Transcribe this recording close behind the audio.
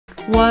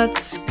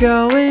What's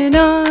going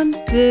on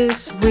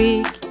this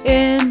week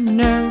in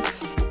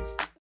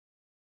Nerf?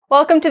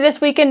 Welcome to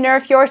This Week in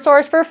Nerf, your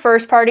source for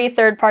first-party,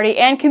 third-party,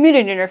 and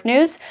community Nerf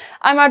news.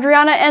 I'm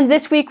Adriana, and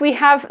this week we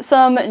have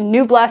some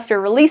new blaster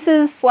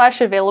releases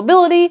 /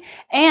 availability,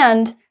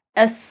 and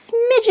a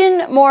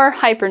smidgen more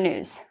hyper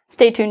news.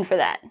 Stay tuned for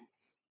that.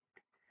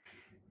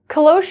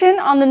 Colotion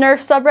on the Nerf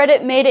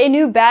subreddit made a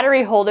new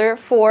battery holder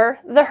for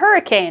the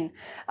Hurricane.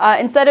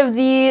 Instead of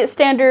the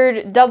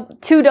standard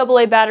 2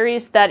 AA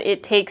batteries that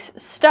it takes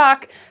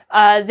stock,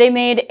 they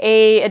made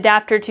an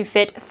adapter to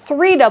fit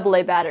 3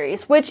 AA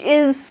batteries, which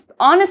is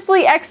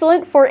honestly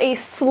excellent for a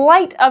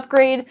slight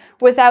upgrade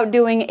without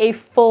doing a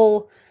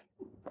full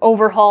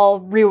overhaul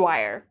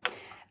rewire.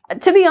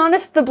 To be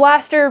honest, the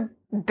blaster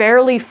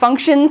barely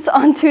functions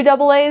on 2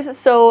 AAs,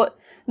 so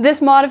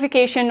this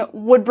modification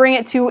would bring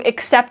it to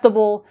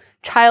acceptable,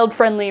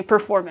 child-friendly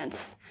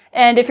performance.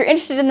 And if you're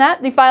interested in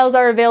that, the files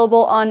are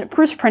available on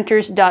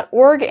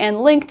prusaprinters.org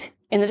and linked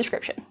in the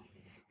description.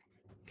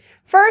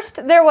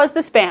 First, there was the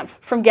Spamf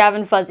from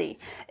Gavin Fuzzy.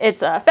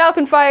 It's a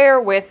Falcon Fire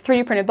with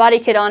 3D printed body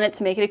kit on it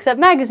to make it accept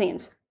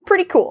magazines.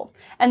 Pretty cool.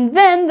 And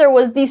then there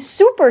was the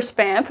Super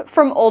Spamf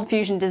from Old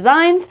Fusion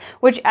Designs,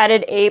 which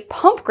added a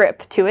pump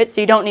grip to it,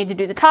 so you don't need to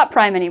do the top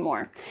prime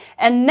anymore.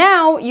 And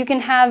now you can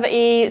have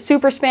a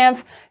Super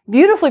Spamf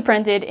beautifully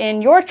printed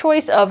in your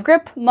choice of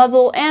grip,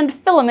 muzzle, and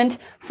filament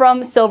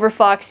from Silver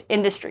Fox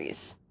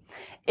Industries.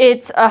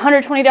 It's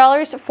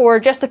 $120 for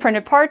just the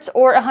printed parts,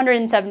 or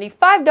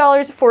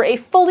 $175 for a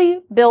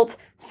fully built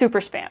Super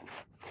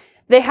Spamf.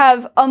 They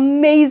have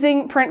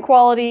amazing print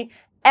quality,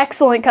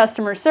 excellent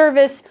customer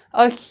service,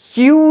 a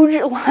huge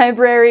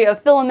library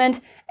of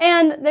filament,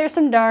 and there's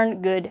some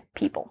darn good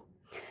people.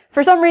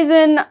 For some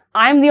reason,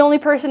 I'm the only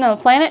person on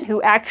the planet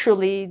who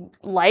actually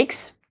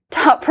likes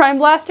top prime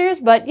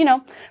blasters, but you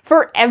know,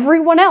 for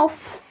everyone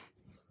else,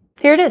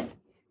 here it is.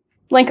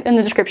 Link in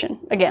the description,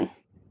 again,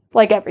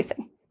 like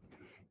everything.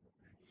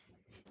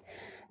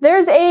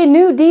 There's a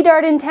new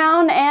D-Dart in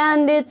town,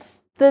 and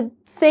it's the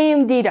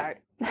same D-Dart.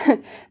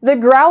 The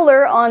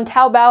Growler on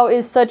Taobao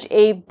is such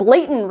a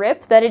blatant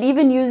rip that it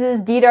even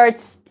uses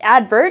D-Dart's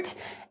advert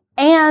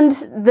and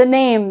the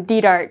name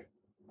D-Dart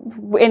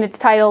in its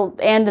title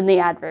and in the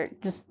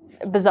advert. Just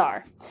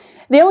bizarre.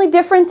 The only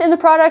difference in the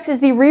products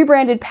is the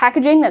rebranded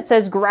packaging that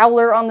says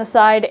Growler on the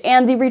side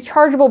and the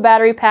rechargeable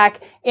battery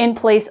pack in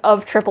place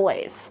of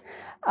AAAs.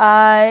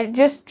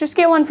 Just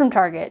get one from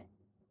Target.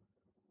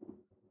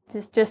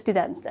 Just do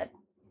that instead.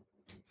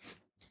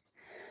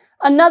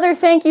 Another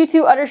thank you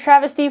to Utter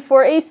Travesty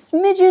for a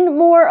smidgen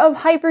more of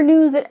hyper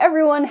news that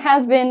everyone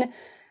has been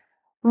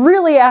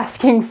really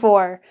asking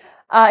for.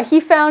 He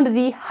found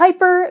the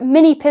Hyper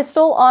Mini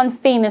Pistol on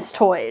Famous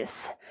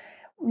Toys,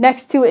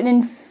 next to an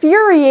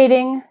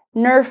infuriating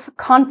Nerf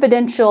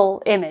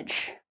confidential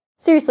image.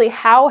 Seriously,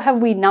 how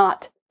have we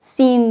not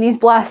seen these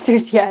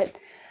blasters yet?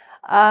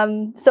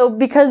 So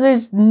because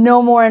there's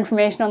no more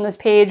information on this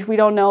page, we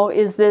don't know,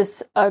 is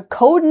this a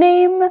code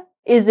name?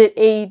 Is it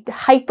a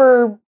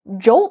hyper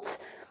jolt?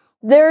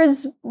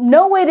 There's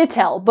no way to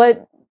tell,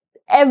 but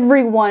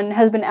everyone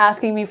has been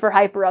asking me for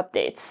hyper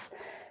updates.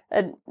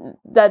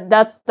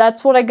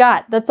 That's what I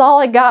got. That's all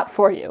I got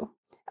for you.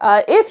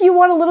 If you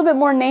want a little bit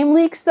more name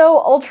leaks, though,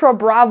 Ultra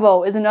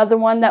Bravo is another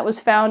one that was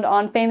found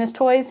on Famous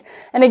Toys.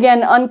 And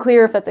again,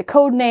 unclear if that's a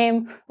code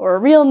name or a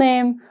real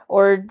name,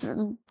 or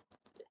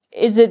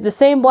is it the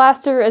same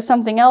blaster as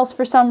something else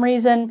for some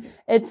reason.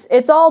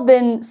 It's all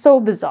been so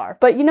bizarre.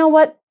 But you know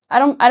what? I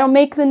don't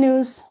make the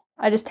news.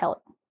 I just tell it.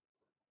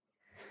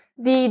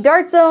 The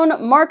Dart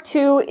Zone Mark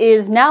II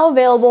is now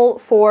available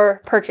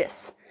for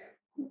purchase.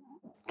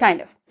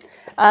 Kind of.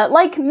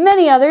 Like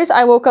many others,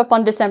 I woke up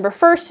on December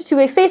 1st to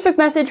a Facebook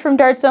message from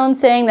Dart Zone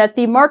saying that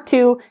the Mark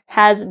II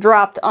has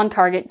dropped on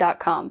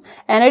Target.com.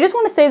 And I just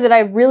want to say that I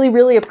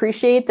really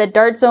appreciate that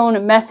Dart Zone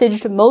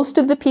messaged most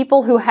of the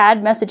people who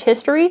had message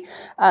history.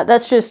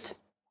 That's just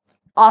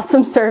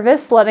awesome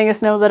service, letting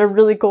us know that a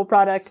really cool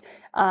product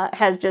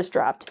has just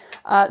dropped.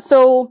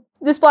 So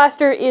this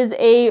blaster is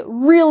a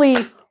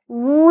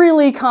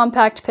really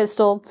compact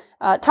pistol.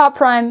 Top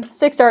prime,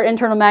 6-dart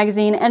internal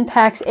magazine, and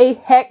packs a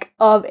heck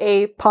of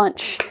a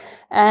punch.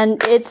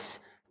 And it's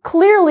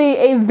clearly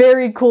a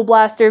very cool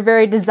blaster,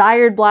 very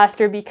desired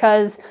blaster,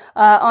 because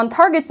on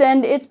Target's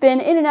end, it's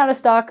been in and out of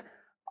stock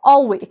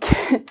all week.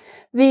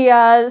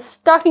 The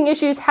stocking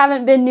issues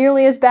haven't been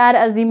nearly as bad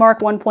as the Mark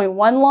 1.1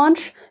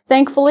 launch,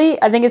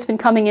 thankfully. I think it's been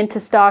coming into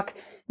stock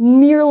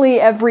nearly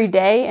every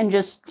day and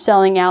just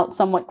selling out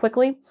somewhat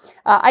quickly.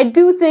 I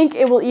do think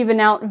it will even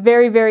out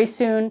very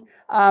soon.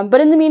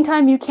 But in the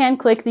meantime, you can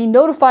click the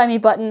Notify Me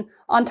button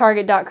on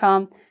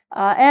Target.com.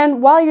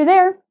 And while you're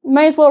there, you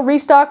might as well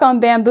restock on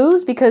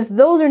bamboos, because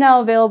those are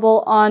now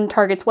available on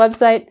Target's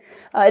website.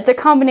 It's a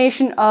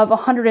combination of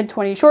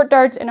 120 short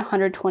darts and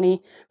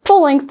 120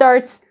 full-length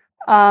darts.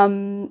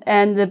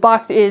 And the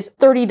box is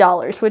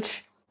 $30,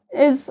 which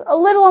is a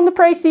little on the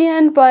pricey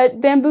end, but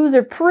bamboos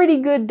are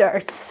pretty good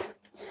darts.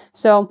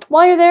 So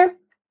while you're there,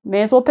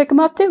 may as well pick them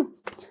up too.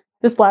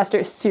 This blaster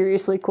is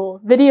seriously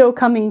cool. Video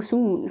coming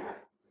soon.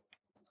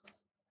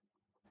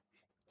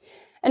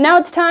 And now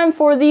it's time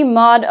for the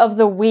mod of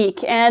the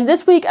week. And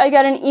this week I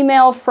got an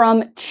email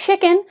from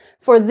Chicken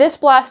for this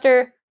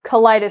blaster,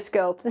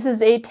 Kaleidoscope. This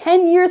is a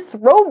 10-year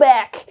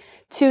throwback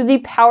to the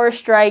Power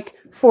Strike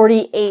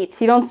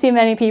 48. You don't see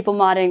many people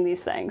modding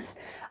these things.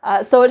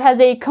 So it has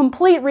a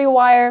complete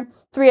rewire,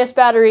 3S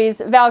batteries,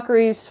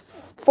 Valkyries,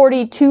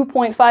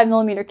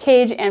 42.5mm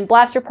cage, and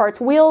blaster parts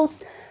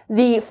wheels.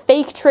 The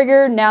fake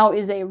trigger now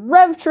is a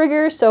rev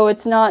trigger, so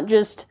it's not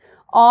just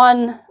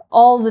on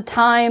all the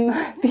time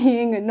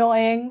being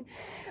annoying.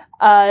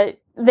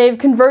 They've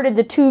converted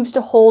the tubes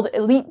to hold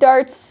elite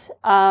darts.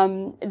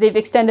 They've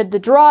extended the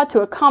draw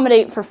to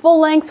accommodate for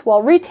full lengths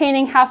while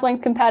retaining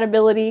half-length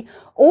compatibility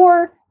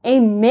or a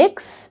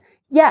mix.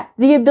 Yeah,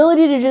 the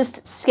ability to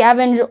just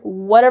scavenge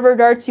whatever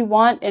darts you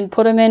want and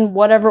put them in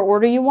whatever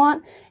order you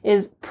want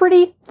is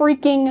pretty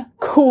freaking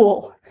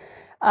cool.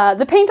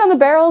 The paint on the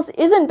barrels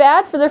isn't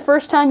bad for their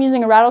first time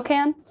using a rattle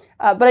can,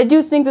 but I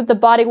do think that the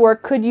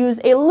bodywork could use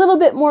a little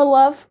bit more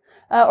love.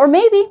 Or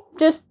maybe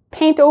just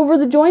paint over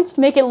the joints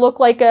to make it look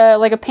like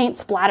a paint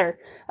splatter.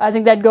 I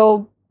think that'd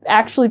go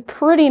actually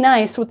pretty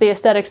nice with the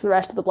aesthetics of the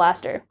rest of the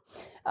blaster.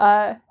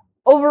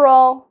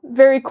 Overall,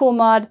 very cool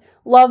mod.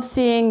 Love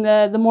seeing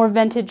the more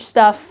vintage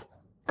stuff.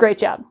 Great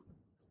job.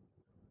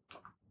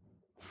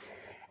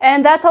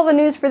 And that's all the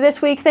news for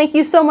this week. Thank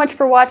you so much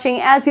for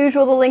watching. As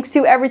usual, the links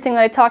to everything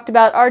that I talked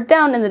about are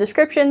down in the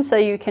description, so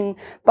you can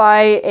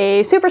buy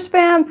a Super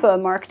Spamf, a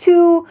Mark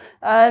II,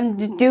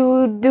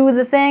 do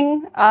the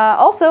thing.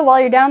 Also,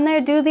 while you're down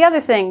there, do the other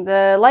thing.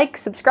 The like,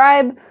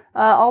 subscribe,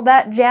 all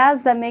that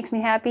jazz that makes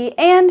me happy.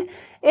 And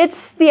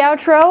it's the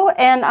outro,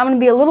 and I'm going to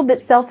be a little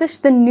bit selfish.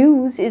 The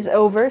news is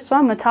over, so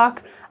I'm going to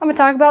talk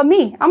about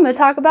me. I'm going to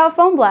talk about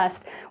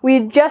FoamBlast.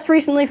 We just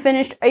recently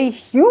finished a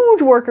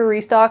huge worker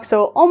restock,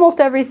 so almost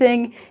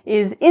everything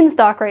is in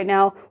stock right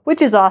now,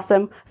 which is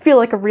awesome. Feel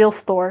like a real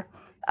store.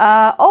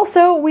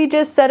 Also, we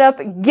just set up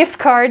gift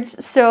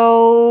cards,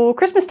 so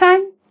Christmas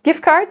time,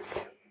 gift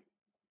cards,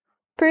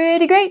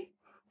 pretty great.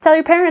 Tell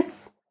your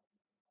parents,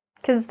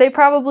 because they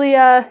probably,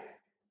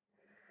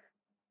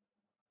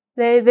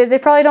 they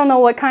probably don't know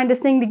what kind of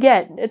thing to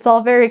get. It's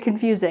all very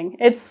confusing.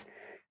 It's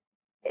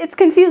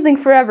confusing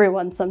for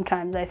everyone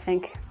sometimes, I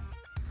think.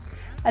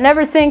 I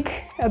never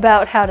think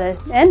about how to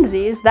end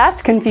these.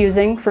 That's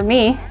confusing for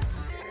me,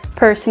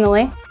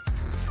 personally.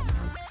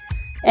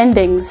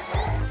 Endings.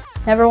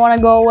 Never want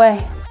to go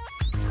away.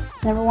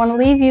 Never want to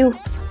leave you.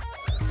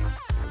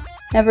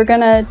 Never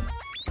gonna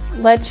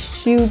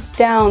let you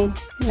down.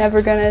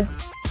 Never gonna...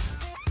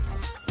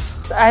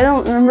 I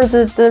don't remember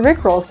the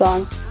Rickroll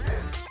song.